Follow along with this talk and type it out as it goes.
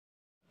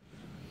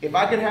If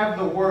I could have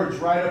the words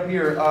right up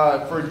here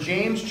for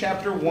James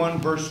chapter 1,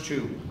 verse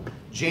 2.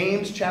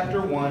 James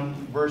chapter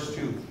 1, verse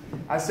 2.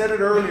 I said it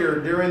earlier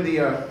during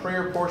the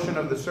prayer portion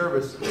of the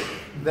service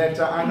that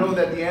I know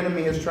that the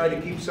enemy has tried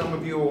to keep some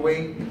of you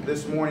awake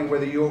this morning,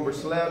 whether you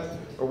overslept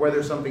or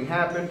whether something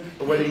happened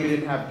or whether you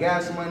didn't have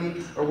gas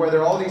money or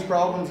whether all these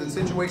problems and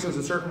situations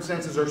and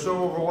circumstances are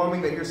so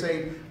overwhelming that you're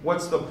saying,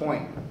 what's the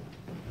point?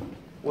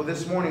 Well,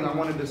 this morning I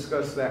want to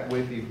discuss that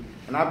with you.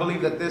 And I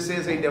believe that this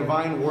is a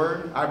divine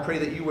word. I pray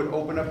that you would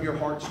open up your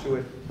hearts to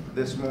it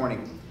this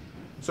morning.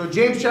 So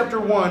James chapter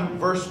 1,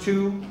 verse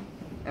 2,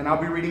 and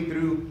I'll be reading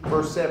through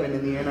verse 7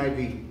 in the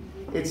NIV.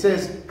 It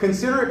says,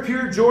 "Consider it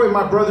pure joy,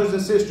 my brothers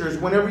and sisters,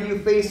 whenever you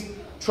face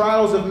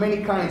trials of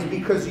many kinds,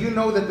 because you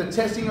know that the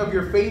testing of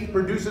your faith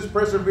produces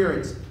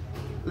perseverance.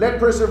 Let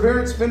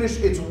perseverance finish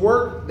its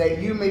work,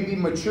 that you may be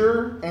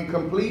mature and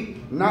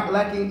complete, not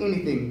lacking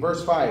anything."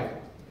 Verse 5.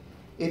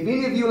 "If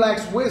any of you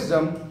lacks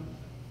wisdom,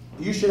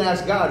 you should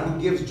ask God, who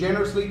gives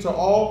generously to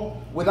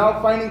all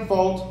without finding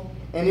fault,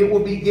 and it will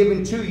be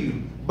given to you.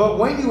 But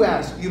when you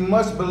ask, you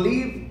must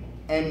believe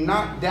and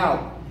not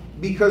doubt,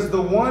 because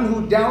the one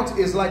who doubts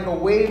is like a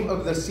wave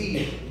of the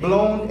sea,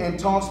 blown and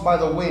tossed by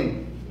the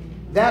wind.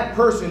 That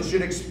person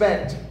should not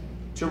expect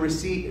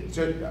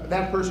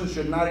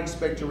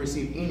to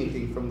receive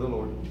anything from the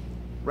Lord."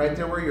 Right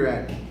there where you're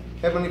at.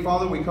 Heavenly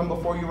Father, we come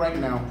before you right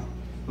now.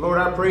 Lord,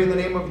 I pray in the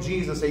name of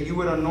Jesus that you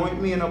would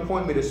anoint me and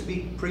appoint me to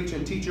speak, preach,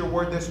 and teach your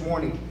word this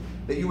morning.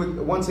 That you would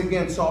once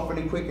again soften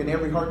and quicken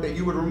every heart. That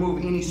you would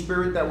remove any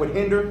spirit that would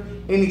hinder,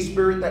 any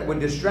spirit that would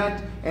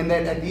distract. And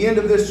that at the end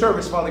of this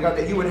service, Father God,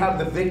 that you would have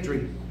the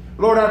victory.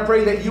 Lord, I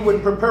pray that you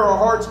would prepare our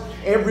hearts.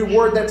 Every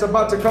word that's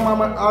about to come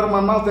out of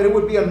my mouth, that it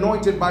would be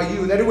anointed by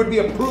you. That it would be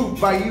approved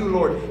by you,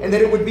 Lord. And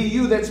that it would be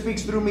you that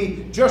speaks through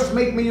me. Just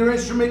make me your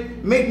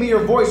instrument. Make me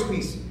your voice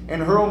piece.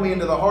 And hurl me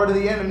into the heart of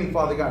the enemy,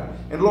 Father God.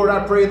 And Lord,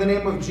 I pray in the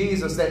name of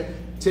Jesus that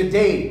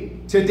today,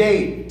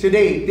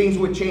 things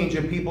would change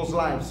in people's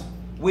lives.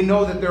 We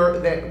know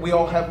that we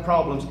all have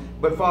problems.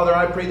 But Father,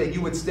 I pray that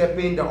you would step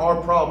into our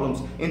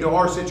problems, into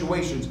our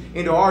situations,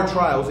 into our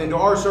trials, into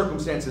our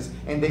circumstances.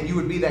 And that you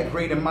would be that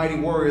great and mighty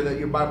warrior that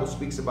your Bible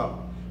speaks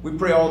about. We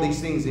pray all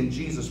these things in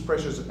Jesus'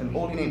 precious and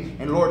holy name.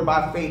 And Lord,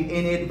 by faith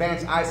in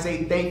advance, I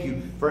say thank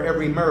you for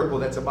every miracle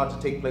that's about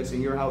to take place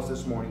in your house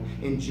this morning.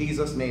 In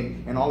Jesus'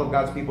 name. And all of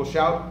God's people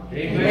shout,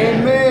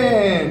 Amen.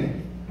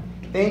 Amen.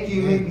 Thank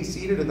you. You may be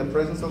seated in the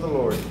presence of the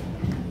Lord.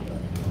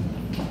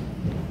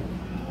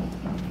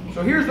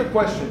 So here's the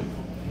question.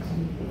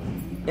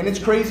 And it's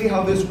crazy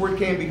how this word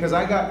came, because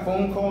I got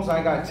phone calls,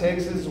 I got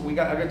texts, I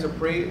got to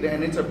pray,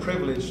 and it's a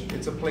privilege.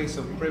 It's a place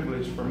of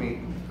privilege for me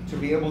to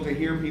be able to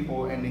hear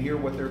people and to hear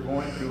what they're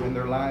going through in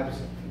their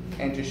lives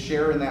and to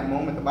share in that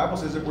moment. The Bible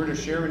says that we're to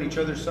share in each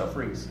other's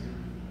sufferings.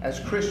 As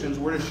Christians,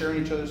 we're to share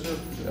in each other's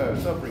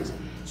sufferings.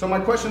 So my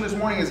question this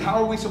morning is,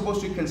 how are we supposed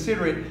to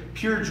consider it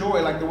pure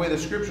joy, like the way the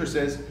scripture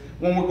says,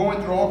 when we're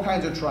going through all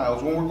kinds of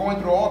trials, when we're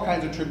going through all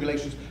kinds of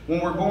tribulations, when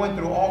we're going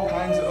through all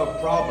kinds of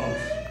problems?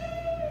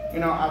 You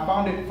know, I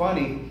found it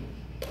funny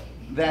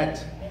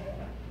that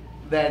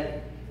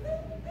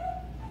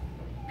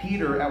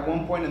Peter, at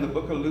one point in the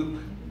book of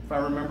Luke, if I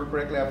remember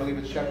correctly, I believe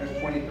it's chapter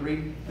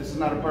 23. This is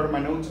not a part of my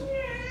notes.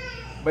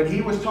 But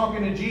he was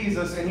talking to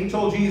Jesus, and he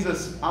told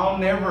Jesus, I'll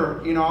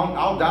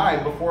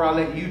die before I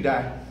let you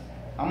die.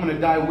 I'm going to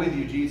die with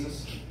you,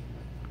 Jesus.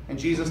 And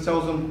Jesus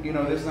tells him,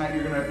 this night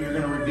you're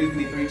going to rebuke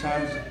me 3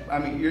 times.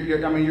 You're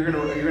going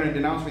to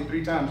denounce me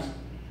 3 times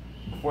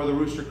before the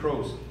rooster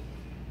crows.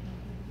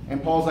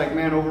 And Paul's like,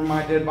 man, over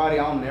my dead body,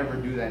 I'll never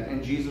do that.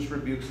 And Jesus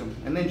rebukes him.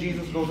 And then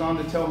Jesus goes on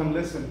to tell him,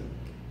 listen,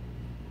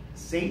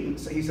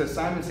 he says,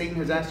 Simon, Satan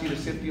has asked you to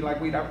sift you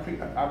like wheat.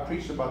 I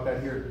preached about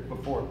that here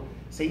before.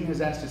 Satan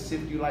has asked to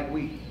sift you like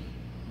wheat.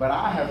 But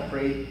I have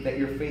prayed that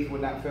your faith would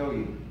not fail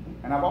you.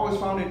 And I've always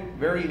found it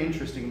very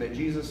interesting that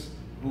Jesus,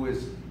 who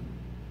is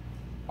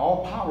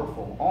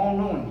all-powerful,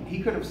 all-knowing,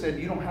 he could have said,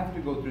 you don't have to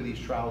go through these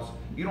trials.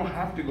 You don't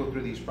have to go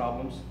through these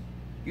problems.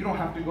 You don't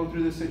have to go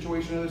through this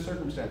situation or this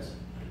circumstance.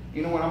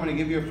 You know what, I'm going to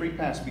give you a free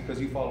pass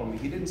because you follow me.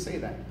 He didn't say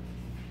that.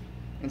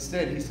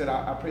 Instead, he said,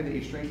 I pray that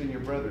you strengthen your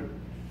brethren.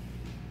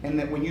 And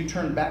that when you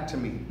turn back to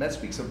me, that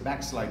speaks of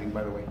backsliding,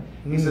 by the way.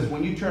 He says,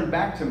 when you turn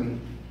back to me,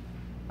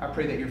 I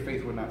pray that your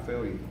faith would not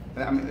fail you.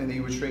 And that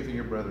you would strengthen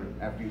your brethren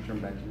after you turn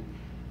back to me.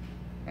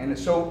 And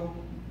so,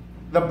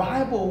 the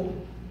Bible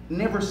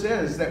never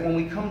says that when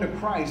we come to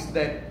Christ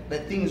that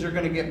things are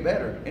going to get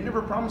better. It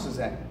never promises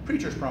that.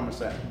 Preachers promise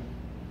that.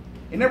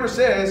 It never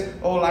says,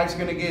 oh, life's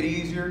going to get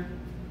easier.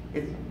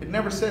 It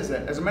never says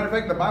that. As a matter of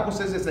fact, the Bible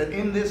says this, that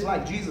in this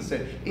life, Jesus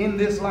said, in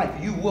this life,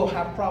 you will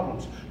have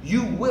problems.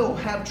 You will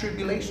have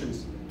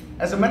tribulations.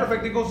 As a matter of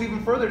fact, it goes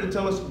even further to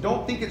tell us,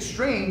 don't think it's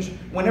strange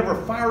whenever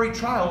fiery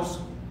trials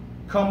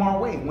come our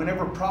way,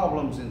 whenever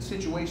problems and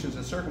situations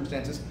and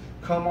circumstances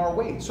come our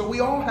way. So we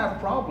all have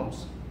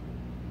problems.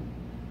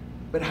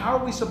 But how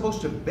are we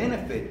supposed to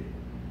benefit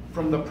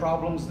from the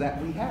problems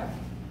that we have?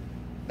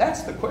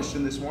 That's the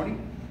question this morning.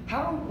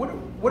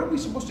 What are we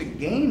supposed to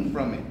gain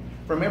from it?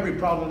 From every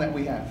problem that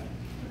we have?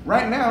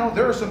 Right now,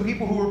 there are some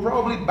people who are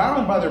probably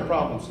bound by their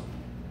problems.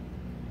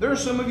 There are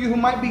some of you who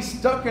might be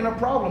stuck in a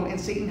problem, and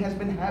Satan has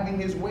been having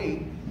his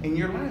way in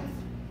your life.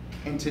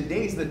 And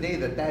today's the day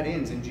that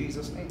ends in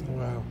Jesus' name.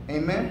 Wow.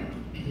 Amen?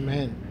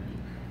 Amen.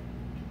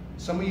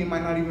 Some of you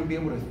might not even be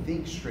able to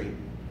think straight.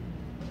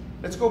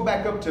 Let's go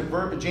back up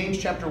to James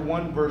chapter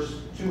 1,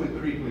 verse 2 and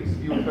 3, please.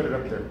 If you will put it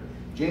up there.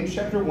 James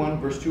chapter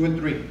 1, verse 2 and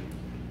 3.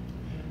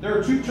 There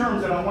are two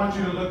terms that I want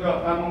you to look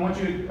up. I want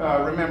you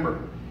to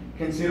remember.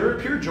 Consider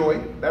it pure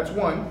joy. That's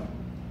one.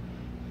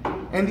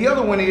 And the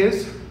other one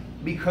is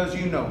because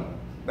you know.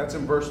 That's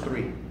in verse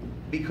 3.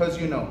 Because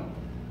you know.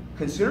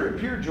 Consider it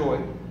pure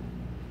joy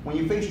when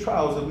you face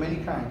trials of many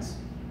kinds.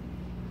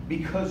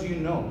 Because you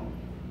know.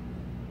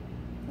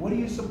 What are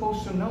you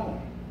supposed to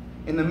know?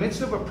 In the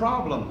midst of a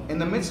problem, in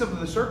the midst of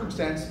the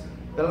circumstance,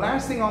 the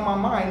last thing on my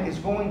mind is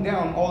going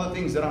down all the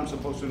things that I'm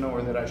supposed to know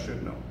or that I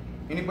should know.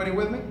 Anybody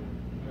with me?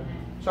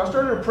 So I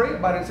started to pray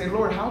about it and say,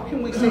 Lord, how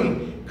can we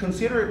say,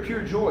 consider it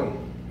pure joy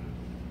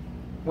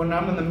when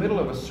I'm in the middle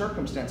of a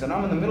circumstance and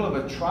I'm in the middle of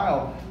a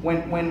trial,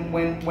 when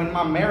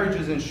my marriage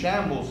is in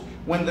shambles,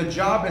 when the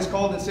job has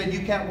called and said,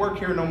 you can't work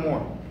here no more.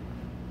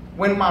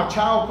 When my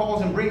child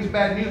calls and brings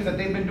bad news that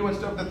they've been doing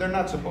stuff that they're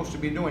not supposed to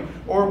be doing.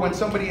 Or when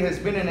somebody has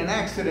been in an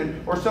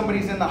accident or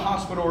somebody's in the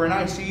hospital or in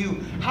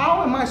ICU.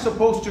 How am I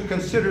supposed to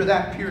consider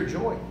that pure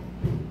joy?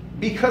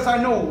 Because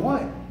I know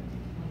what?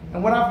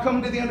 And what I've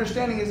come to the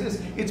understanding is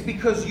this. It's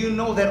because you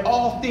know that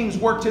all things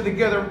work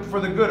together for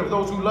the good of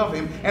those who love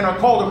him and are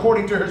called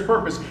according to his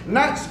purpose.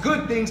 Not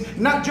good things,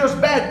 not just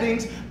bad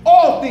things.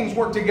 All things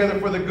work together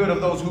for the good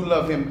of those who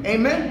love him.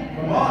 Amen?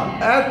 Come on.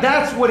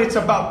 That's what it's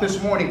about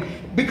this morning.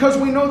 Because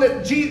we know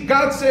that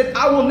God said,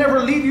 I will never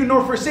leave you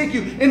nor forsake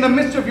you in the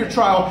midst of your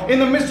trial, in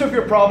the midst of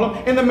your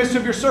problem, in the midst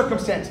of your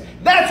circumstance.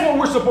 That's what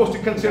we're supposed to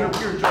consider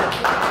pure joy.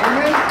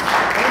 Amen?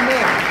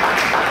 Amen.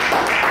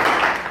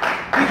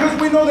 Because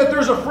we know that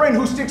there's a friend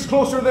who sticks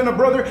closer than a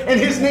brother, and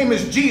his name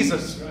is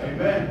Jesus.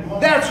 Amen.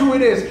 That's who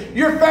it is.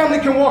 Your family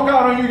can walk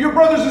out on you. Your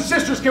brothers and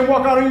sisters can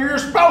walk out on you. Your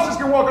spouses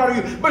can walk out on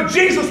you. But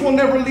Jesus will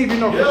never leave you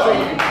nor forsake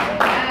you.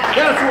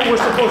 That's what we're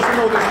supposed to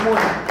know this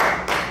morning.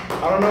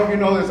 I don't know if you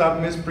know this. I've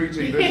missed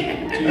preaching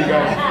this to you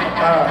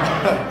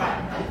guys.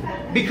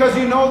 Because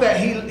you know that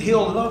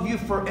he'll love you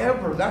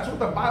forever. That's what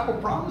the Bible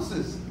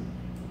promises.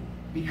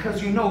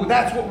 Because you know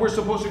that's what we're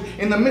supposed to.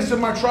 In the midst of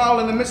my trial,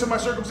 in the midst of my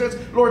circumstance,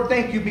 Lord,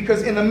 thank you.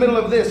 Because in the middle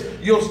of this,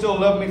 you'll still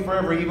love me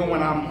forever, even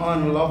when I'm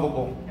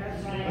unlovable.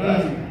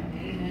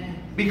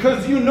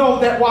 Because you know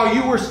that while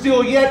you were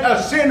still yet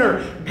a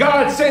sinner,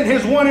 God sent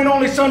his one and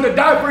only son to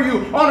die for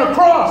you on a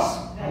cross.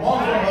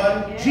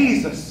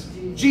 Jesus.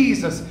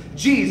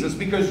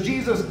 Because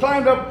Jesus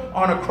climbed up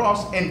on a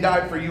cross and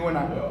died for you and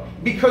I.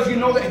 Because you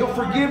know that he'll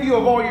forgive you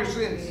of all your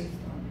sins.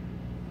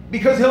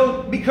 Because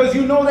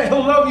you know that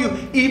he'll love you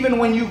even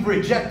when you've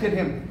rejected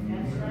him.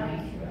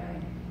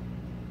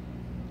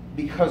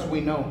 Because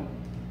we know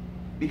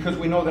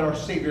that our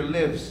Savior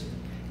lives.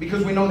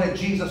 Because we know that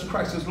Jesus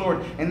Christ is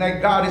Lord and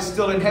that God is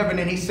still in heaven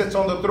and he sits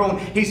on the throne.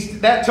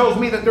 That tells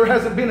me that there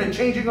hasn't been a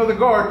changing of the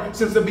guard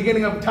since the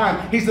beginning of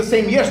time. He's the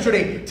same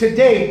yesterday,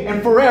 today,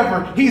 and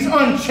forever. He's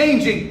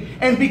unchanging.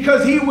 And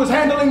because he was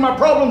handling my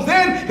problems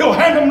then, he'll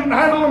handle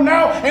them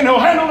now, and he'll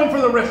handle them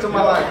for the rest of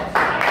my life.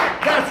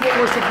 That's what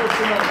we're supposed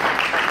to know.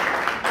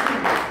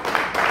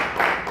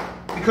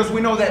 Because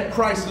we know that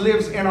Christ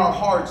lives in our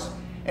hearts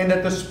and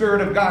that the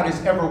Spirit of God is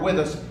ever with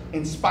us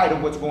in spite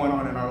of what's going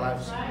on in our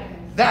lives.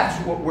 That's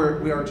what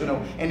we are to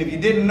know. And if you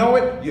didn't know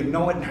it, you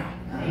know it now.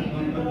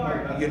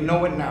 You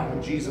know it now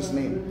in Jesus'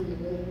 name.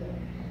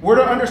 We're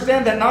to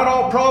understand that not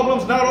all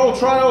problems, not all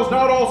trials,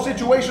 not all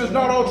situations,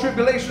 not all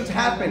tribulations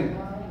happen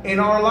in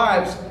our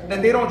lives.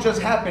 That they don't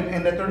just happen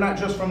and that they're not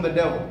just from the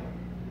devil.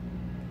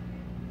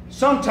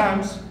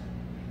 Sometimes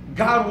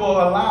God will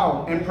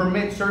allow and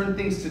permit certain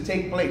things to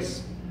take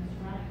place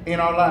in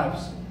our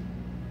lives.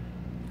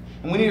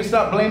 And we need to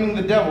stop blaming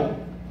the devil,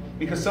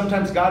 because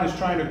sometimes God is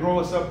trying to grow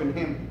us up in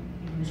him.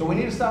 So we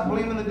need to stop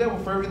blaming the devil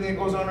for everything that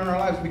goes on in our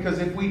lives, because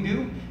if we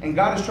do, and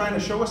God is trying to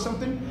show us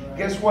something,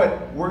 guess what?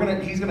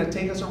 He's going to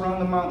take us around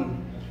the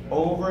mountain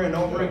over and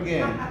over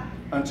again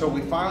until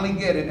we finally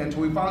get it,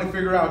 until we finally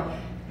figure out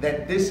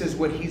that this is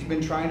what he's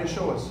been trying to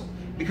show us.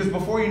 Because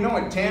before you know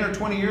it, 10 or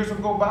 20 years will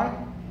go by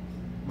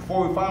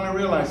before we finally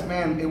realize,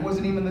 man, it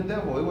wasn't even the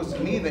devil. It was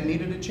me that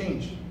needed to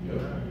change.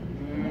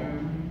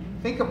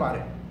 Think about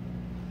it.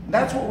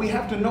 That's what we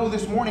have to know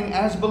this morning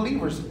as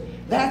believers.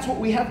 That's what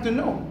we have to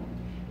know.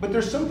 But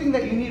there's something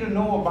that you need to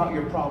know about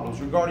your problems,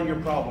 regarding your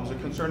problems or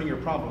concerning your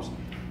problems.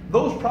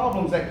 Those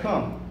problems that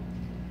come,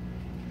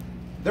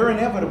 they're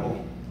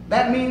inevitable.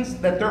 That means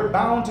that they're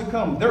bound to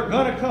come. They're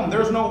going to come.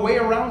 There's no way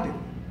around it.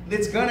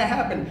 It's going to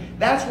happen.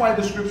 That's why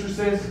the scripture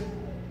says,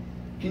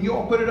 can you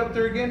all put it up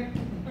there again?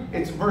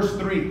 It's verse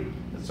 3.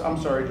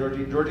 I'm sorry,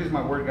 Georgie. Georgie's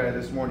my word guy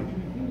this morning.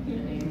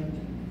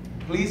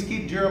 Please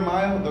keep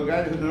Jeremiah, the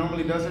guy who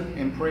normally does it,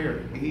 in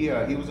prayer. He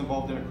was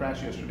involved in a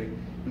crash yesterday,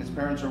 and his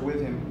parents are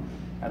with him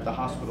at the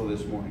hospital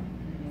this morning.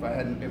 If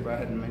I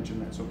hadn't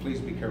mentioned that, so please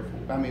be careful.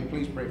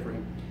 Please pray for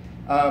him.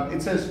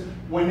 It says,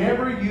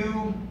 whenever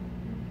you...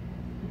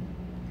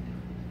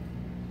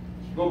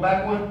 Go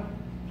back one.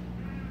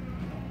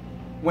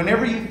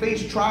 Whenever you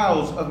face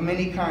trials of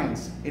many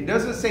kinds. It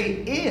doesn't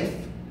say if,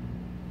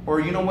 or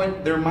you know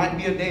what, there might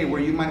be a day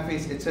where you might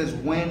face, it says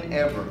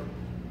whenever.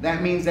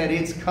 That means that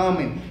it's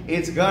coming.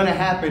 It's going to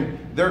happen.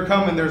 They're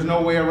coming. There's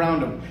no way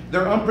around them.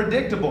 They're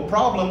unpredictable.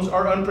 Problems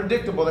are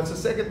unpredictable. That's the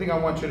second thing I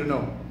want you to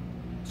know.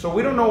 So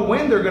we don't know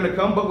when they're going to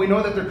come, but we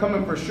know that they're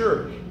coming for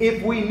sure.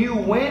 If we knew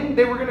when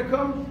they were going to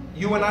come,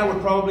 you and I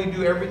would probably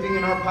do everything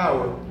in our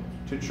power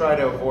to try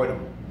to avoid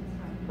them.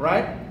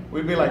 Right?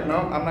 We'd be like, no,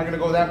 I'm not going to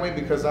go that way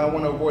because I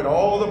want to avoid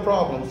all the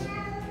problems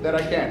that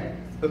I can.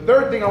 The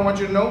third thing I want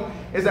you to know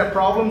is that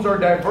problems are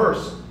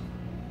diverse.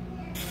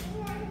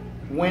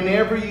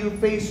 Whenever you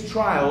face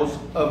trials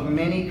of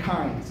many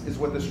kinds, is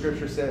what the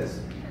scripture says.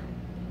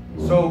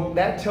 So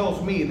that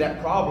tells me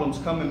that problems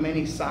come in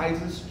many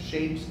sizes,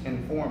 shapes,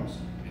 and forms.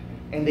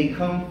 And they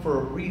come for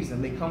a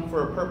reason. They come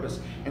for a purpose.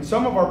 And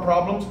some of our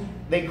problems,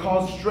 they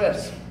cause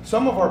stress.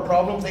 Some of our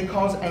problems, they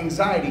cause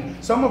anxiety.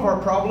 Some of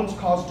our problems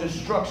cause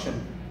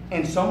destruction.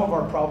 And some of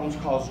our problems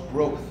cause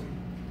growth.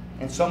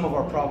 And some of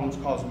our problems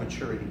cause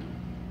maturity.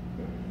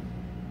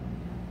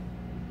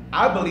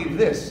 I believe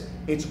this.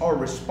 It's our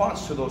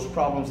response to those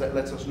problems that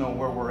lets us know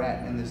where we're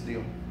at in this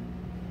deal.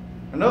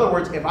 In other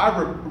words, if I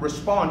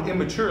respond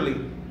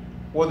immaturely,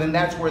 well, then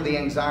that's where the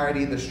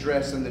anxiety, the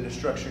stress, and the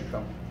destruction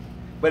come.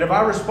 But if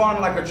I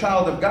respond like a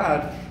child of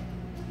God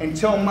and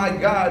tell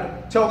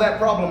that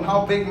problem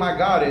how big my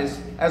God is,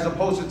 as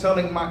opposed to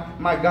telling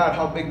my God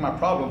how big my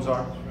problems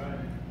are,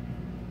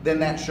 then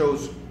that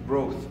shows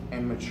growth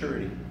and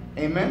maturity.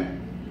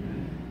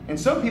 Amen? And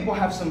some people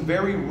have some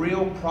very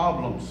real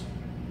problems.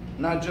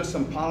 Not just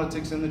some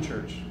politics in the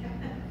church.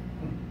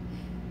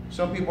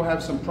 Some people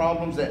have some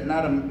problems that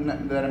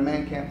that a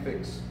man can't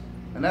fix.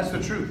 And that's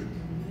the truth.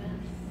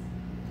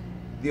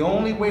 The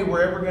only way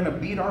we're ever going to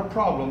beat our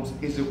problems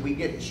is if we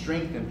get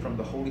strengthened from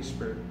the Holy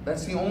Spirit.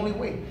 That's the only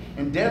way.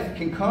 And death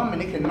can come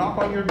and it can knock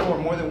on your door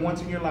more than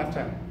once in your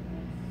lifetime.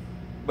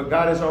 But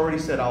God has already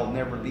said, I'll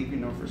never leave you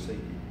nor forsake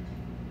you.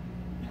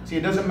 See,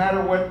 it doesn't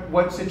matter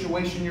what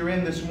situation you're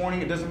in this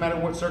morning. It doesn't matter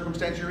what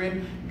circumstance you're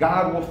in.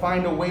 God will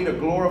find a way to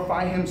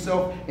glorify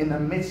Himself in the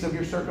midst of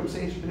your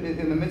circumstance,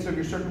 in the midst of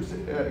your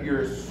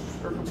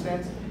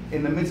circumstance,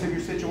 in the midst of your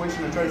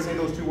situation. I try to say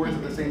those two words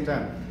at the same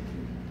time.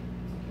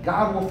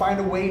 God will find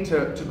a way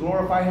to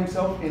glorify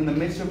Himself in the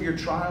midst of your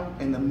trial,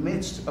 in the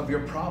midst of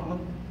your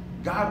problem.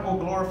 God will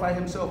glorify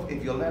Himself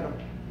if you let Him.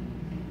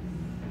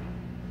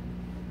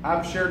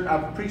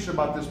 I've preached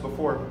about this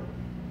before.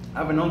 I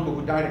have an uncle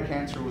who died of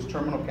cancer. It was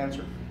terminal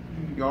cancer.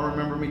 Y'all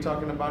remember me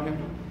talking about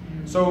him?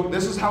 So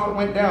this is how it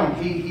went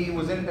down. He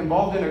was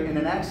involved in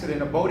an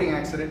accident, a boating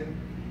accident.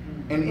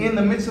 And in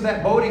the midst of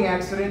that boating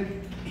accident,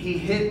 he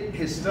hit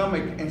his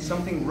stomach and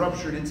something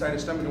ruptured inside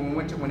his stomach. And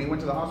when he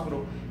went to the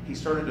hospital, he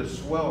started to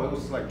swell. It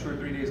was like 2 or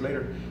 3 days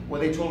later.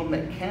 Well, they told him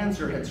that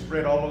cancer had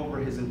spread all over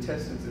his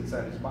intestines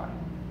inside his body.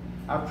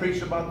 I've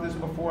preached about this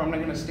before. I'm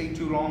not going to stay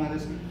too long in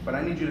this, but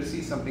I need you to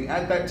see something.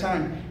 At that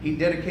time, he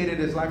dedicated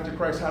his life to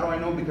Christ. How do I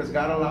know? Because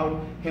God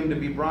allowed him to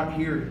be brought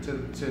here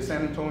to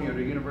San Antonio,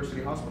 to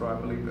University Hospital, I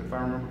believe, if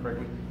I remember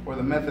correctly, or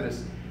the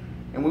Methodist.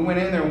 And we went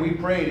in there and we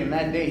prayed, and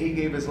that day he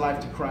gave his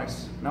life to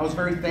Christ. And I was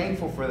very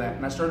thankful for that.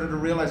 And I started to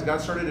realize, God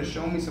started to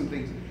show me some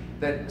things,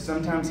 that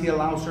sometimes He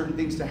allows certain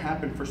things to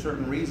happen for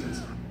certain reasons.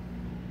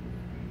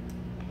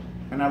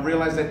 And I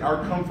realized that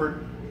our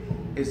comfort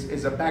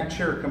is a back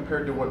chair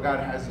compared to what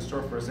God has in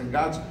store for us. And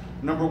God's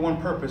number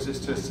one purpose is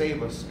to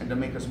save us and to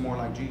make us more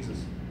like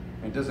Jesus.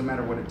 And it doesn't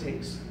matter what it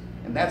takes.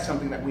 And that's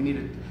something that we need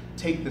to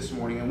take this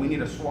morning, and we need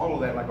to swallow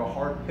that like a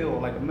hard pill,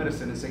 like a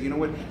medicine, and say, you know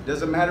what,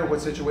 doesn't matter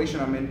what situation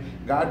I'm in,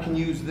 God can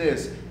use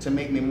this to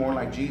make me more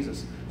like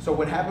Jesus. So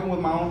what happened with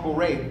my Uncle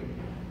Ray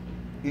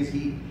is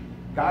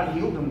God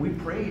healed him. We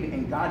prayed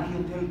and God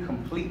healed him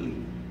completely.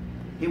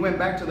 He went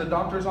back to the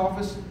doctor's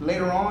office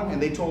later on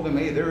and they told him,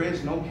 hey, there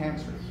is no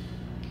cancer.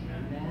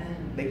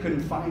 They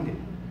couldn't find it.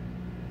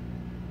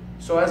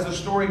 So as the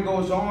story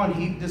goes on,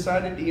 he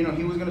decided, he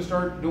was going to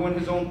start doing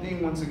his own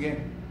thing once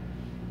again.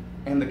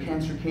 And the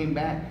cancer came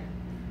back.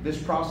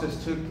 This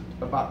process took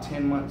about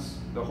 10 months,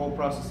 the whole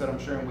process that I'm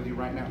sharing with you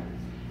right now.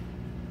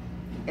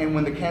 And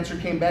when the cancer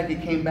came back,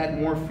 it came back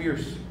more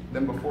fierce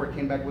than before. It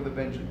came back with a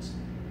vengeance.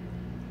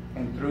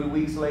 And 3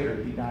 weeks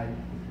later, he died.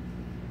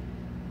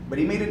 But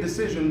he made a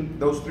decision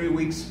those 3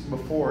 weeks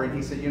before, and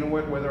he said, you know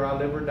what, whether I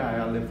live or die,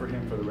 I'll live for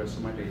Him for the rest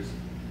of my days.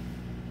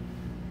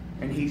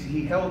 And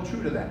he held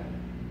true to that.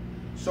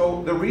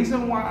 So the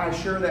reason why I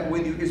share that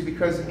with you is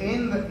because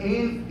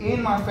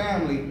in my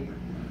family,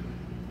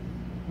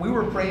 we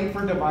were praying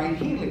for divine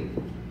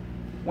healing.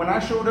 When I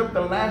showed up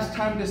the last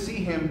time to see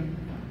him,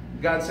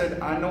 God said,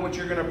 I know what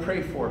you're going to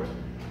pray for,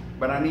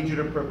 but I need you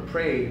to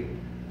pray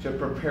to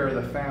prepare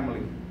the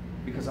family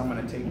because I'm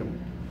going to take him.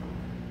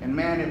 And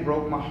man, it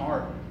broke my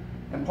heart.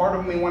 And part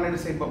of me wanted to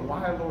say, but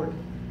why, Lord?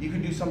 You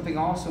could do something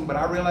awesome. But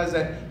I realized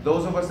that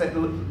those of us that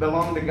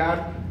belong to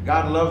God,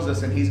 God loves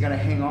us and He's going to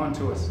hang on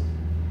to us.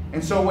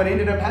 And so what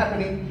ended up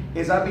happening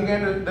is I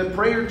began to, the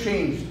prayer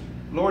changed.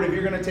 Lord, if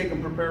you're going to take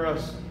them, prepare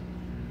us.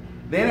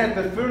 Then at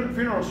the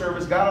funeral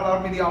service, God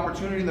allowed me the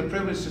opportunity and the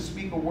privilege to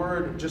speak a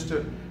word, just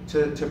to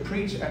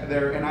preach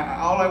there. And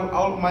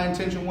all my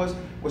intention was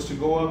to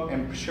go up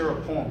and share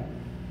a poem.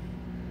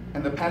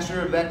 And the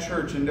pastor of that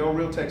church in Del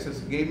Rio, Texas,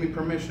 gave me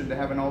permission to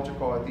have an altar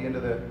call at the end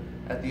of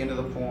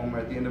the poem, or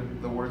at the end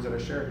of the words that I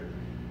shared.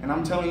 And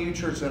I'm telling you,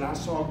 church, that I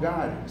saw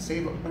God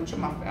save a bunch of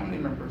my family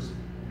members.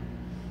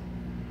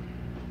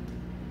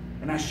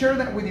 And I share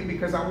that with you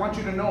because I want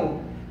you to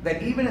know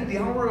that even at the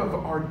hour of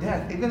our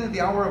death, even at the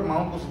hour of my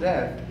uncle's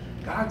death,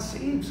 God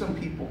saved some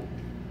people.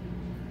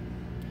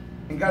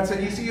 And God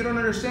said, you see, you don't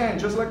understand.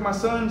 Just like my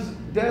son's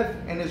death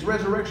and his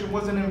resurrection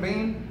wasn't in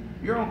vain,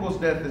 your uncle's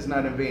death is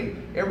not in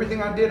vain.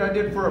 Everything I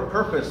did for a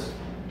purpose.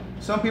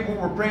 Some people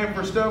were praying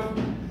for stuff,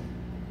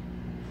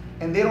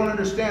 and they don't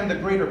understand the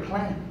greater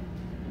plan.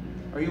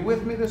 Are you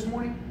with me this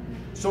morning?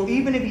 So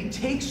even if he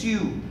takes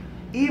you,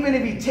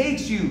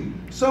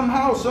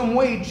 somehow, some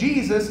way,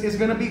 Jesus is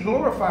going to be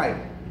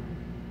glorified.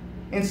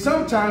 And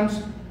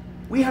sometimes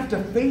we have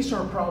to face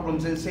our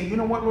problems and say, you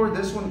know what, Lord,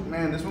 this one's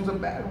a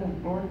bad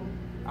one, Lord.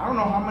 I don't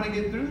know how I'm going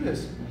to get through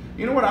this.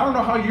 You know what, I don't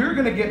know how you're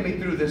going to get me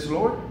through this,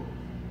 Lord.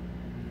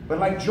 But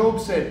like Job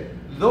said,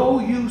 though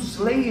you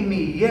slay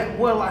me, yet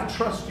will I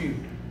trust you.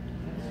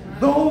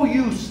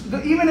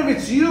 Even if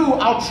it's you,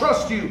 I'll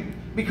trust you.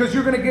 Because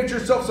you're going to get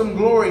yourself some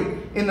glory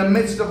in the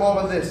midst of all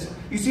of this.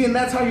 You see, and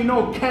that's how you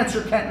know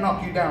cancer can't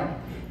knock you down.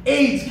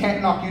 AIDS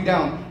can't knock you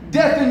down.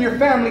 Death in your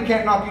family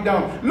can't knock you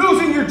down.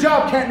 Losing your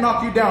job can't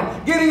knock you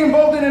down. Getting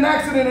involved in an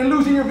accident and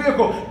losing your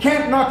vehicle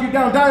can't knock you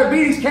down.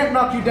 Diabetes can't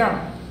knock you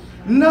down.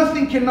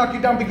 Nothing can knock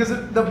you down, because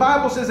the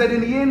Bible says that in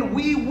the end,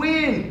 we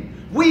win.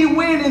 We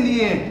win in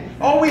the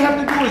end. All we have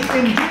to do is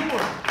endure.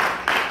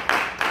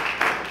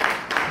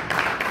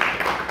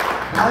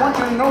 I want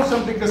you to know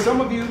something, because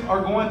some of you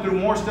are going through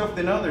more stuff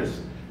than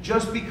others.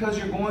 Just because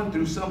you're going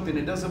through something,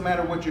 it doesn't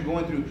matter what you're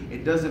going through.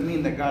 It doesn't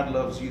mean that God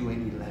loves you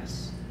any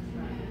less.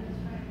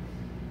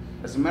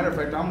 As a matter of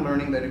fact, I'm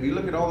learning that if you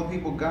look at all the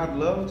people God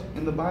loved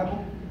in the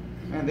Bible,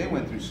 man, they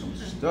went through some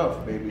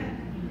stuff, baby.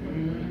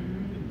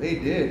 They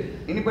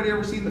did. Anybody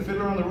ever seen The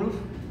Fiddler on the Roof?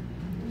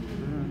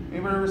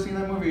 Anybody ever seen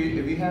that movie?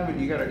 If you haven't,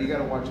 you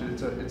gotta watch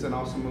it. It's an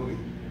awesome movie.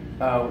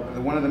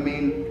 One of the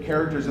main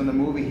characters in the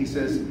movie, he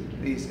says,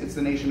 it's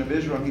the nation of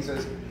Israel. And he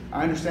says,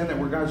 I understand that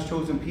we're God's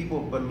chosen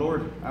people, but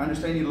Lord, I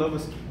understand you love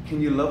us.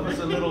 Can you love us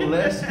a little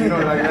less? You know,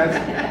 like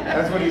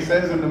that's what he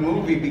says in the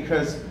movie,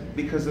 because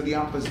of the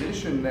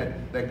opposition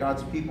that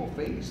God's people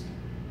faced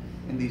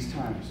in these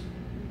times.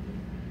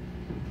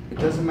 It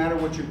doesn't matter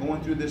what you're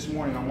going through this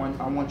morning.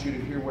 I want you to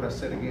hear what I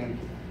said again.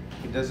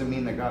 It doesn't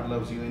mean that God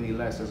loves you any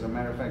less. As a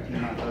matter of fact, he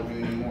might love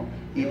you anymore,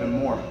 even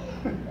more.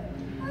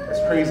 As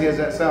crazy as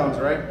that sounds,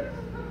 right?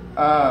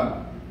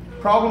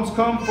 Problems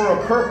come for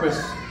a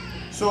purpose.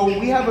 So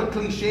we have a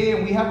cliche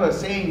and we have a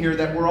saying here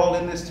that we're all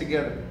in this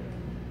together.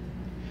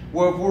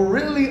 Well, if we're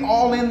really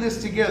all in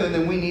this together,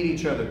 then we need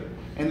each other.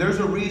 And there's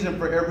a reason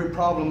for every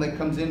problem that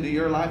comes into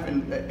your life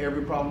and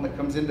every problem that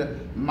comes into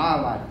my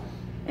life.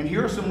 And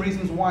here are some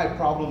reasons why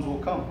problems will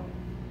come.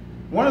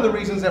 One of the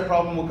reasons that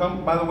problem will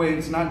come, by the way,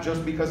 it's not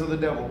just because of the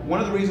devil.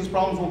 One of the reasons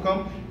problems will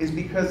come is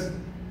because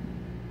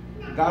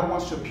God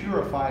wants to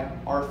purify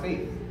our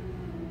faith.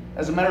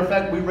 As a matter of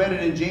fact, we read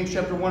it in James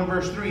chapter 1,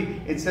 verse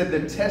 3. It said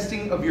the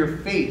testing of your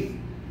faith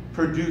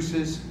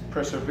produces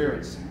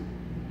perseverance.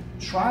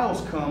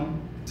 Trials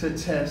come to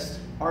test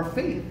our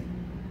faith.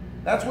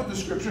 That's what the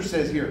scripture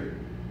says here.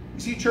 You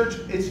see, church,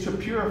 it's to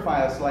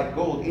purify us like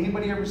gold.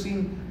 Anybody ever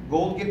seen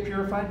gold get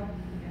purified?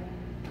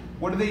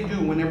 What do they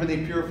do whenever they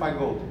purify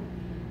gold?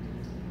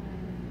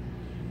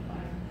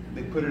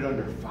 They put it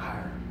under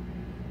fire,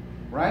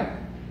 right?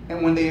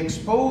 And when they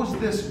expose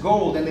this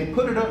gold and they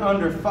put it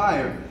under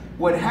fire,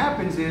 what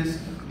happens is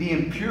the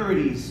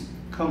impurities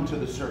come to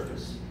the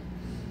surface.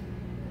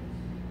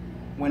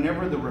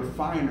 Whenever the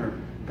refiner,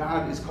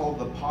 God is called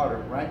the potter,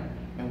 right?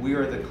 And we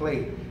are the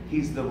clay.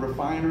 He's the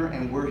refiner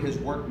and we're his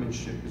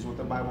workmanship, is what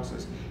the Bible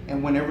says.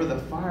 And whenever the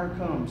fire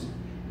comes,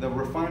 the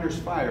refiner's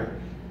fire,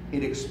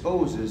 it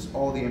exposes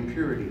all the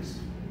impurities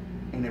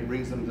and it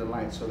brings them to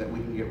light so that we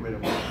can get rid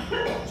of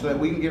them. So that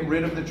we can get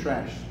rid of the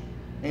trash.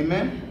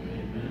 Amen?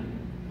 Amen.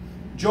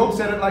 Job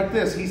said it like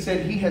this. He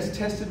said, he has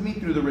tested me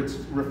through the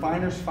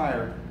refiner's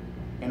fire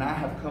and I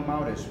have come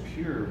out as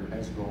pure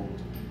as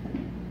gold.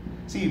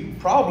 See,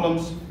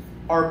 problems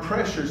are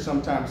pressures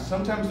sometimes.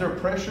 Sometimes they're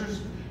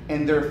pressures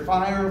and they're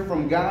fire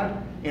from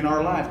God in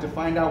our life to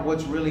find out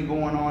what's really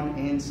going on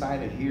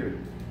inside of here.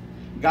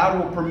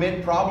 God will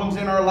permit problems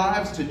in our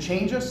lives to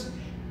change us.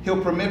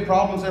 He'll permit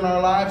problems in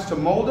our lives to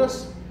mold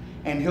us.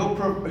 And he'll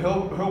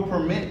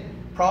permit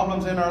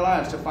problems in our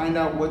lives to find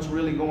out what's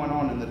really going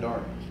on in the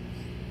dark.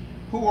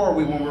 Who are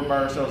we when we're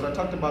by ourselves? I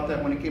talked about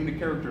that when it came to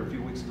character a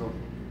few weeks ago.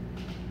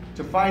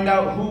 To find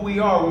out who we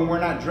are when we're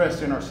not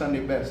dressed in our Sunday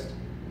best.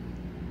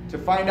 To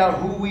find out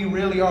who we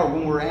really are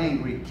when we're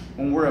angry,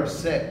 when we're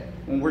upset,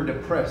 when we're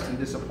depressed and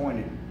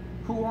disappointed.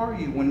 Who are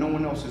you when no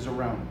one else is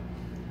around?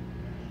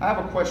 I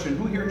have a question.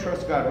 Who here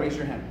trusts God? Raise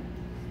your hand.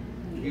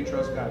 Do you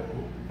trust God?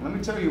 Let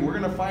me tell you, we're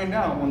going to find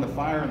out when the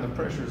fire and the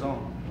pressure is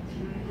on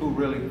who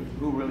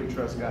really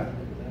trusts God.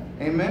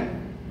 Amen?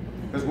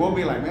 Because we'll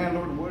be like, man,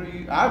 Lord, what are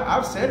you...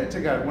 I've said it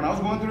to God. When I was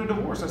going through a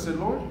divorce, I said,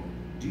 Lord,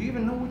 do you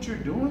even know what you're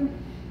doing?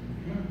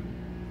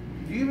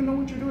 Do you even know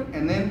what you're doing?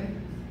 And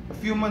then a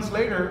few months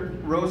later,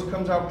 Rose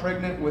comes out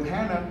pregnant with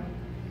Hannah.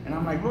 And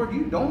I'm like, Lord,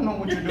 you don't know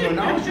what you're doing.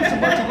 I was just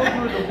about to go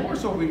through a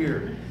divorce over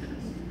here.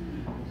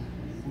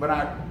 But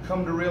I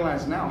come to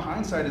realize now,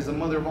 hindsight is the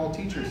mother of all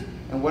teachers.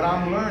 And what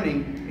I'm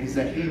learning is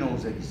that he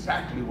knows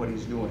exactly what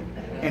he's doing.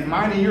 And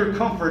mine and your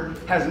comfort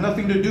has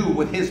nothing to do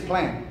with his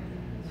plan.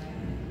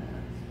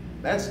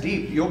 That's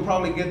deep. You'll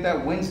probably get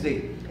that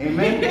Wednesday.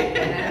 Amen?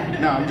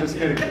 No, I'm just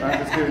kidding. I'm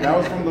just kidding. That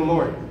was from the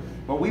Lord.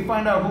 But we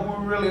find out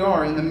who we really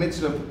are in the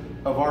midst of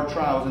our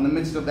trials, in the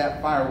midst of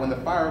that fire. When the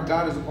fire of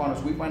God is upon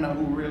us, we find out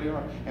who we really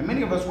are. And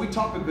many of us, we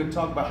talk a good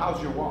talk, but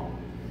how's your walk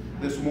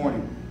this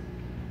morning?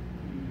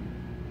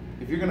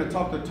 If you're going to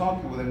talk the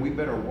talk, well, then we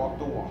better walk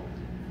the walk.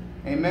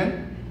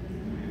 Amen?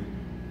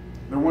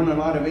 There weren't a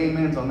lot of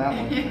amens on that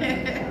one.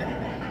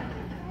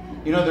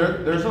 You know,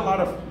 there's a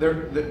lot of...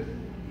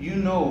 you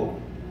know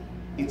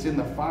it's in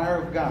the fire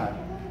of God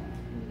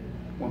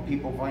when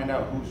people find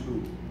out who's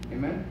who.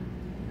 Amen?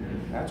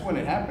 That's when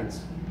it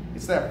happens.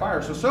 It's that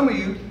fire. So some of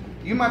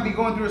you might be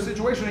going through a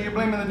situation and you're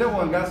blaming the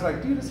devil, and God's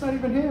like, dude, it's not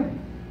even him.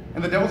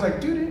 And the devil's like,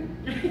 dude,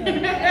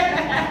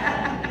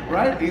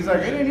 right? He's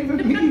like, it ain't even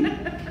me.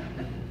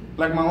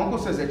 Like my uncle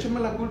says, échame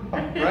la culpa,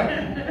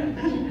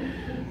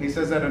 right? He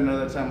says that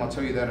another time. I'll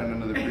tell you that in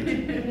another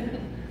preaching.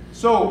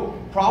 So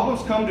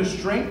problems come to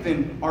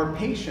strengthen our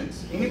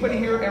patience. Anybody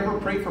here ever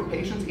pray for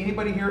patience?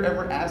 Anybody here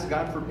ever ask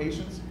God for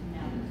patience?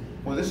 No.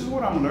 Well, this is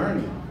what I'm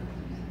learning.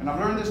 And I've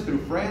learned this through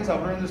friends.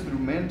 I've learned this through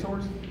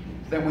mentors.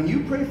 That when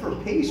you pray for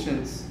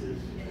patience,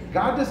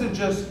 God doesn't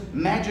just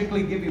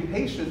magically give you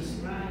patience.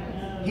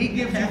 He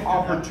gives you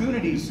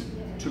opportunities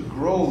to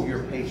grow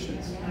your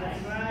patience.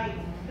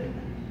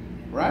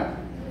 Right?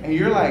 And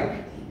you're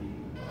like,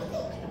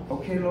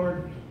 okay,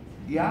 Lord,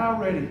 yeah,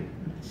 I'm ready.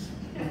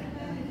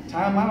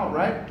 Time out,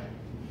 right?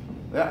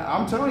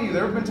 I'm telling you,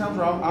 there have been times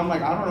where I'm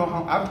like, I don't know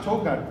how, I've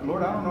told God,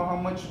 Lord, I don't know how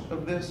much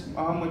of this,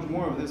 how much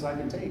more of this I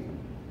can take.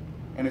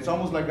 And it's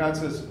almost like God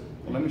says,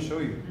 well, let me show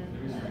you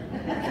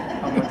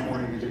how much more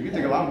you can take. You can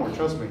take a lot more,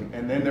 trust me.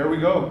 And then there we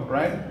go,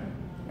 right?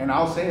 And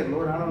I'll say it,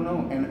 Lord, I don't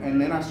know.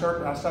 And then I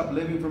stop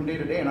living from day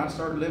to day, and I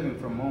start living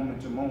from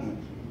moment to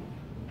moment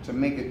to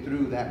make it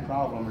through that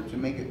problem or to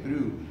make it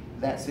through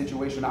that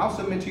situation. I'll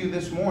submit to you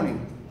this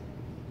morning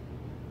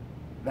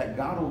that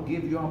God will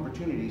give you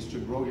opportunities to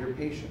grow your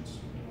patience.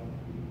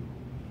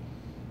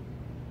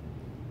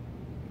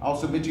 I'll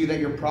submit to you that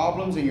your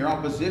problems and your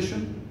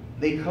opposition,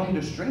 they come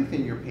to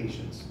strengthen your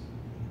patience.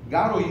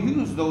 God will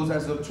use those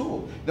as a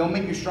tool. They'll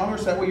make you stronger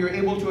so that way you're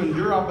able to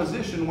endure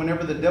opposition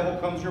whenever the devil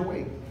comes your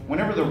way.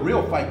 Whenever the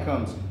real fight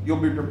comes, you'll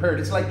be prepared.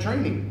 It's like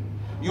training.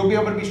 You'll be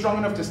able to be strong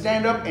enough to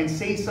stand up and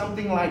say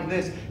something like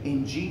this: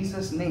 in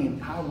Jesus'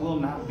 name, I will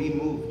not be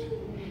moved.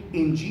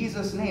 In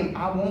Jesus' name,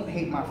 I won't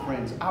hate my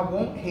friends. I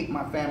won't hate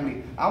my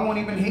family. I won't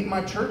even hate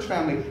my church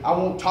family. I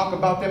won't talk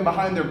about them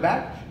behind their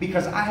back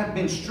because I have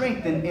been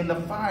strengthened in the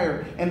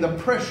fire and the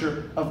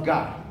pressure of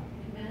God.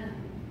 Amen.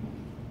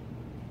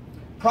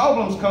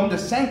 Problems come to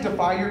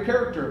sanctify your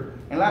character.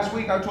 And last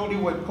week I told you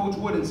what Coach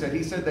Wooden said.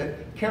 He said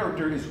that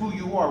character is who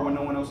you are when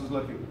no one else is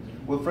looking.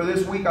 Well, for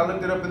this week I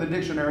looked it up in the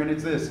dictionary, and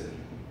it's this: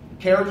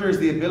 character is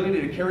the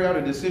ability to carry out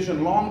a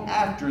decision long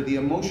after the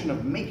emotion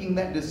of making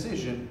that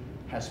decision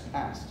has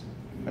passed.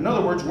 In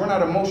other words, we're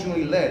not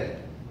emotionally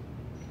led.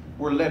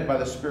 We're led by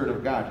the Spirit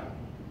of God.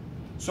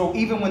 So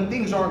even when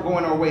things aren't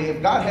going our way,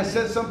 if God has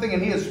said something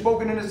and He has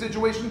spoken in a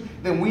situation,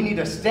 then we need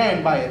to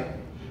stand by it.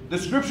 The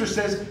scripture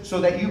says, so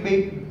that you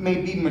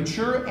may be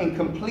mature and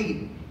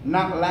complete,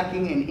 not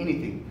lacking in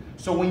anything.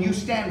 So when you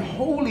stand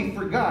holy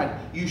for God,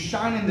 you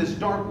shine in this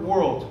dark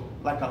world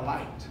like a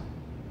light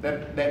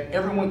that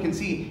everyone can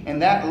see.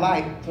 And that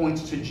light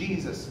points to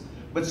Jesus.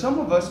 But some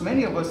of us,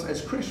 many of us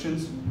as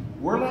Christians,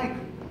 we're like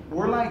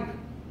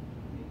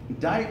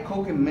Diet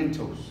Coke and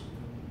Mentos.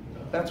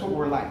 That's what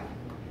we're like.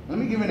 Let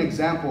me give you an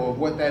example of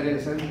what that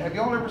is. Have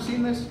y'all ever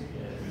seen this?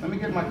 Let me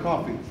get my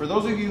coffee. For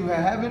those of you who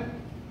haven't,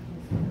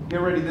 get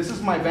ready. This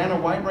is my Vanna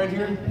White right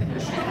here.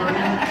 She's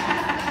burning.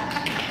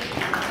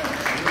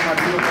 This is my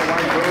beautiful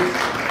white rose.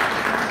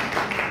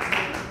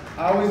 I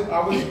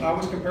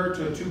always compare it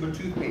to a tube of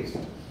toothpaste.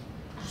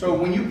 So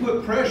when you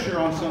put pressure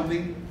on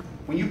something,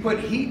 when you put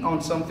heat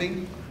on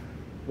something,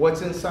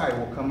 what's inside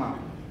will come out.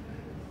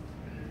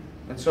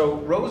 And so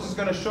Rose is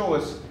going to show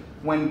us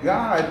when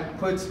God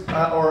puts,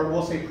 or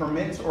we'll say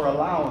permits or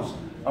allows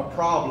a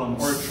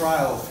problem or a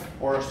trial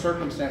or a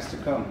circumstance to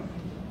come.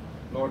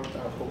 Lord,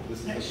 I hope this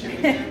is the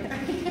shit.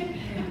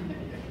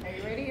 Are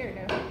you ready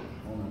or no?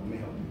 Hold on, let me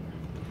help you.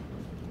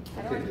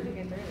 I don't want you to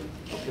get dirty.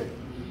 Okay.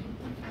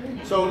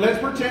 So let's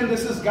pretend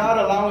this is God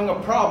allowing a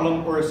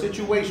problem or a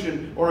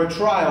situation or a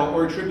trial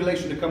or a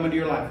tribulation to come into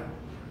your life.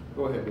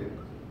 Go ahead, baby.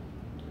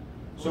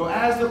 So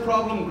as the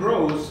problem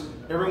grows,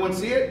 everyone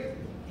see it?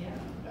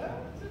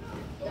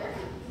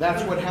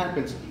 That's what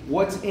happens.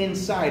 What's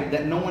inside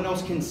that no one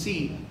else can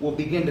see will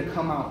begin to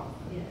come out.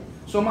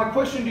 So my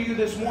question to you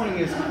this morning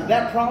is,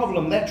 that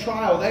problem, that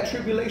trial, that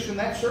tribulation,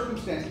 that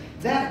circumstance,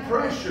 that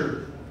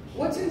pressure,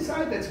 what's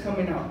inside that's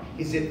coming out?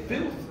 Is it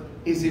filth?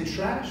 Is it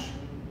trash?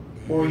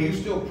 Or are you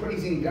still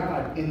praising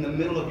God in the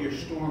middle of your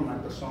storm,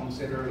 like the song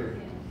said earlier?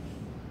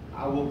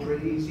 I will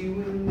praise you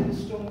in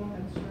this storm.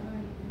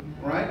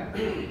 Right?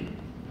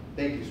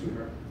 Thank you,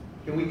 sweetheart.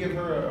 Can we give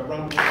her a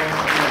round of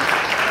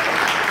applause?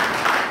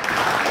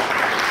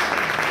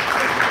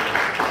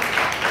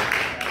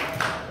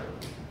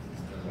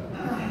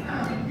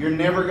 You're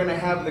never going to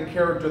have the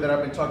character that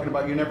I've been talking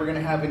about. You're never going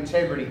to have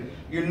integrity.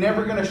 You're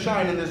never going to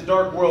shine in this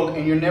dark world,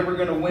 and you're never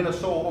going to win a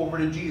soul over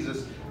to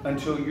Jesus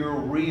until you're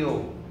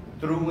real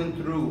through and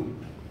through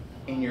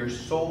in your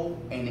soul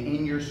and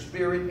in your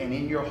spirit and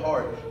in your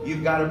heart.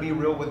 You've got to be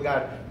real with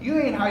God. You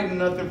ain't hiding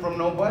nothing from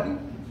nobody,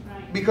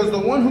 because the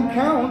one who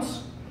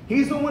counts,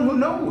 he's the one who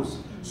knows.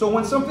 So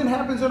when something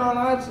happens in our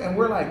lives and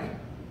we're like,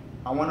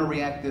 I want to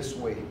react this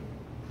way.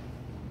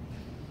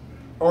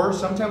 Or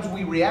sometimes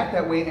we react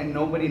that way and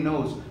nobody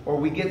knows. Or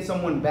we get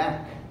someone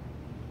back,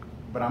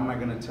 but I'm not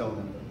going to tell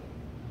them.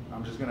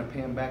 I'm just going to pay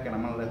them back and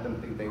I'm going to let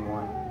them think they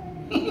won.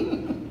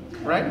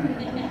 Right?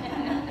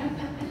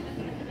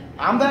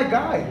 I'm that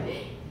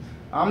guy.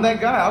 I'm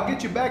that guy. I'll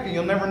get you back and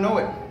you'll never know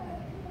it.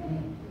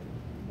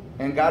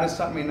 And God has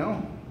taught me,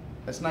 no,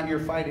 that's not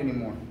your fight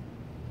anymore.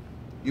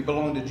 You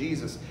belong to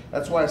Jesus.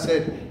 That's why I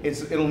said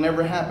it'll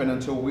never happen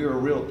until we are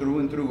real through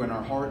and through in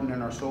our heart and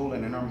in our soul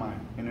and in our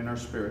mind and in our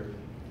spirit.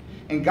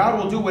 And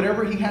God will do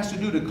whatever he has to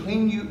do to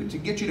clean you, to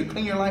get you to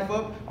clean your life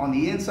up on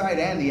the inside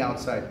and the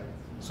outside.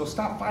 So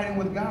stop fighting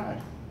with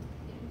God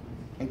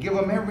and give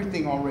him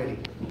everything already.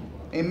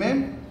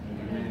 Amen?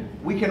 Amen.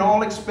 We can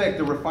all expect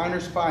the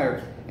refiner's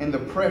fire and the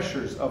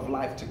pressures of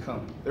life to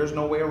come. There's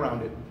no way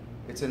around it.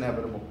 It's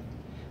inevitable.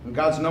 And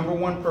God's number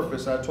one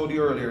purpose, I told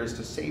you earlier, is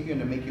to save you and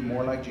to make you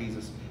more like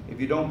Jesus.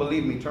 If you don't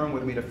believe me, turn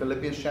with me to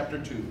Philippians chapter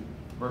 2,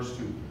 verse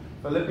 2.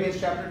 Philippians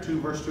chapter 2,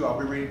 verse 2. I'll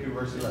be reading through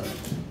verse 11.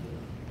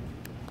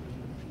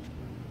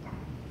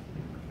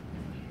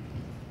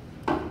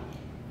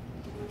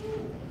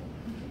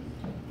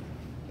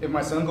 If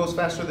my son goes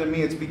faster than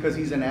me, it's because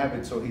he's an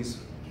avid, so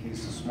he's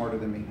smarter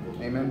than me.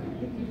 Amen?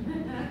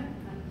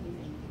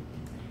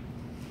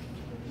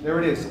 There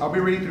it is. I'll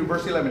be reading through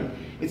verse 11.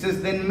 It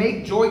says, then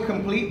make joy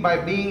complete by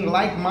being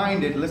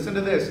like-minded. Listen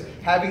to this.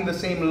 Having the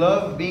same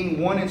love,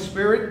 being one in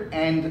spirit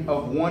and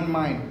of one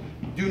mind.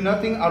 Do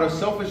nothing out of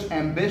selfish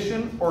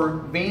ambition or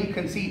vain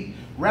conceit.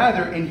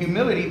 Rather, in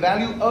humility,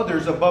 value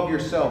others above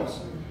yourselves.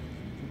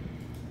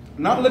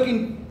 Not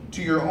looking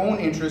to your own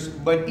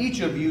interest, but each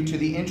of you to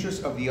the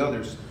interest of the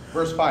others.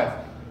 Verse 5.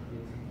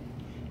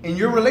 In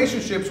your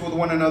relationships with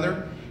one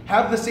another,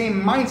 have the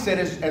same mindset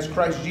as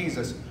Christ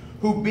Jesus,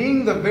 who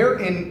being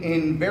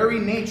in very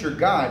nature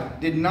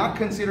God, did not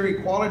consider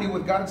equality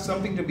with God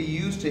something to be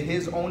used to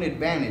his own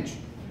advantage.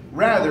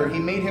 Rather, he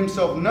made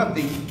himself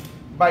nothing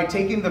by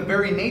taking the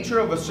very nature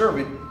of a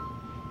servant,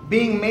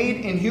 being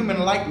made in human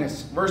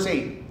likeness. Verse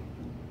 8.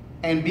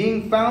 And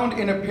being found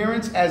in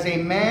appearance as a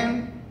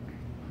man,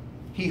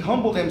 he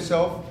humbled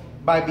himself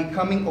by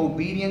becoming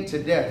obedient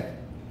to death,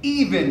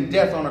 even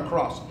death on a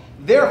cross.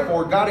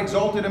 Therefore, God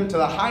exalted him to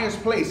the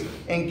highest place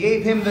and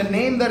gave him the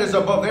name that is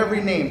above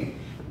every name,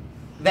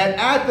 that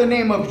at the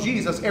name of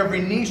Jesus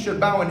every knee should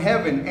bow in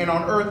heaven and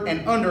on earth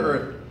and under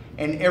earth,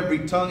 and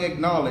every tongue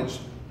acknowledge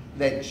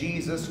that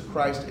Jesus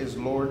Christ is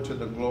Lord, to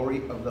the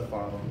glory of the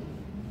Father.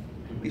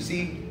 You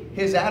see,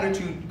 his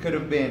attitude could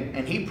have been,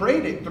 and he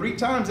prayed it 3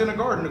 times in the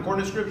garden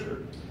according to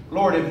Scripture,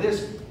 Lord, if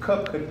this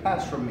cup could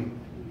pass from me,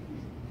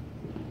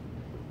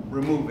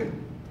 remove it.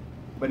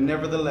 But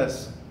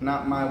nevertheless,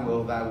 not my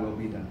will, thy will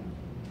be done.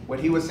 What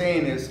he was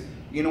saying is,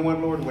 you know what,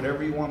 Lord,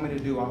 whatever you want me to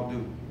do, I'll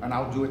do. And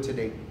I'll do it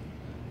today.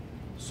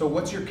 So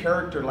what's your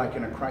character like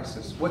in a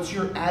crisis? What's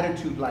your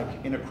attitude like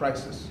in a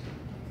crisis?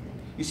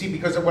 You see,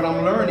 because of what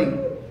I'm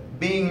learning,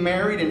 being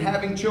married and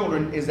having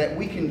children, is that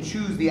we can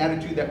choose the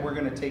attitude that we're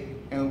going to take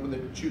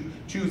and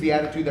choose the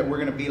attitude that we're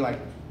going to be like.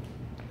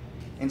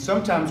 And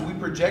sometimes we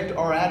project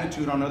our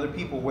attitude on other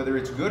people, whether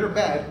it's good or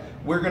bad,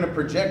 we're going to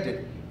project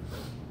it.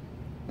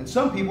 And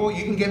some people,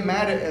 you can get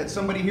mad at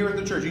somebody here at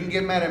the church. You can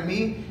get mad at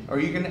me, or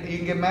you can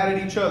get mad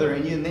at each other,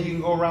 and then you can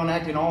go around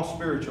acting all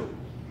spiritual.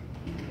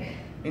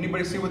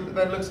 Anybody see what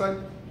that looks like?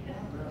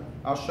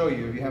 I'll show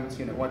you if you haven't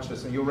seen it. Watch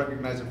this, and you'll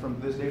recognize it from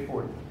this day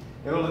forward.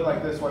 It'll look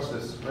like this. Watch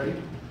this. Ready?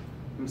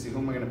 Let me see. Who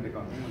am I going to pick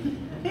on?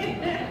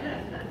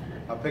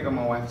 I'll pick on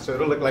my wife. So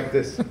it'll look like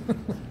this.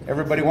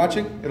 Everybody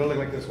watching? It'll look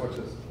like this. Watch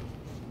this.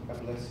 God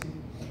bless you.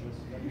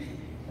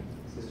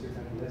 Sister,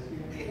 God bless you.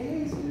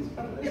 Hey, sis,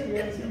 God bless you. I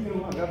haven't seen you in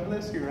a while. God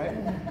bless you, right?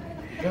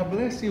 God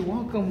bless you.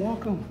 Welcome,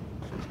 welcome.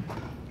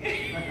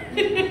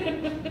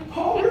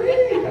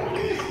 Already.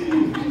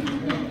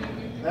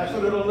 That's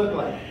what it'll look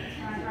like.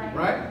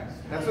 Right?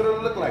 That's what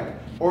it'll look like.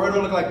 Or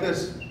it'll look like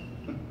this.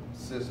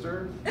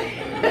 Sister.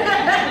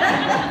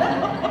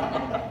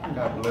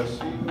 God bless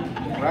you.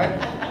 Right?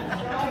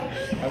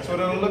 That's what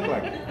it'll look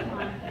like.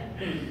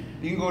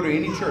 You can go to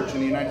any church in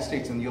the United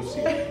States and you'll see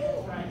it.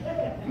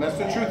 And that's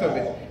the truth of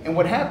it. And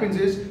what happens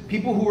is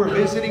people who are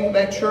visiting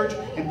that church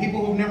and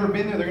people who've never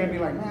been there, they're going to be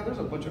like, man, there's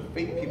a bunch of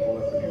fake people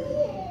up in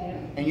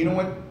here. And you know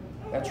what?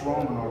 That's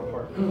wrong on our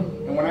part.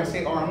 And when I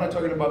say our, I'm not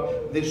talking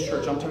about this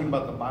church. I'm talking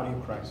about the body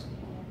of Christ.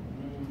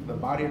 The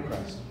body of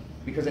Christ.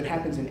 Because it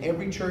happens in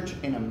every church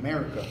in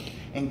America.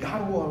 And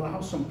God will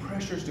allow some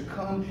pressures to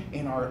come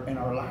in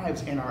our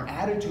lives, and our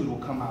attitude will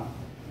come out.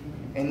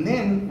 And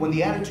then when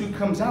the attitude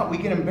comes out, we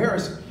get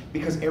embarrassed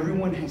because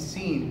everyone has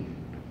seen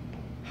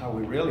how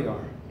we really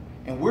are.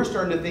 And we're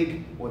starting to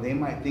think, well, they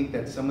might think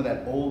that some of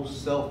that old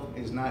self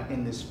is not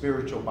in this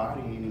spiritual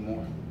body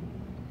anymore.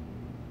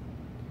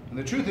 And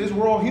the truth is,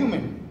 we're all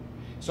human.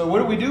 So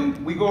what do?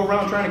 We go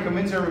around trying to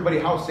convince everybody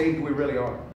how saved we really are.